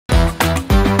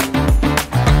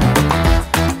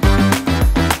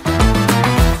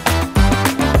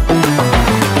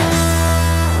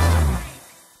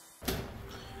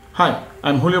Hi,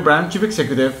 I'm Julio Bran, Chief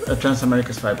Executive at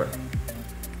Transamerica's Fiber.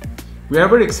 We are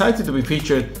very excited to be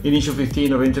featured in issue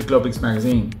 15 of InterGlobix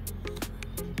magazine.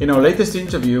 In our latest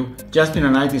interview, Jasmine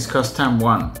and I discussed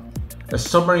TAM1, a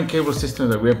submarine cable system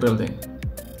that we are building.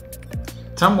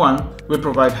 TAM1 will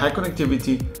provide high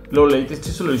connectivity, low latency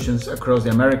solutions across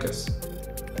the Americas.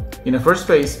 In a first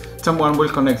phase, TAM1 will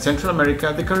connect Central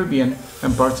America, the Caribbean,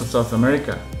 and parts of South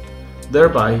America,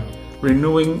 thereby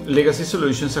renewing legacy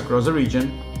solutions across the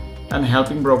region and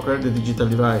helping broker the digital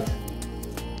divide.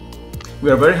 We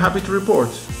are very happy to report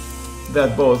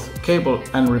that both cable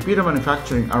and repeater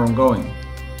manufacturing are ongoing,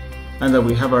 and that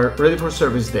we have our ready for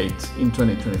service date in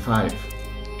 2025.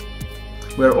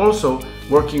 We are also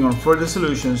working on further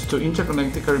solutions to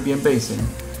interconnect the Caribbean basin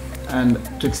and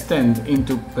to extend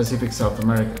into Pacific South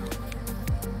America.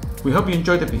 We hope you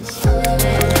enjoyed the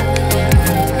piece.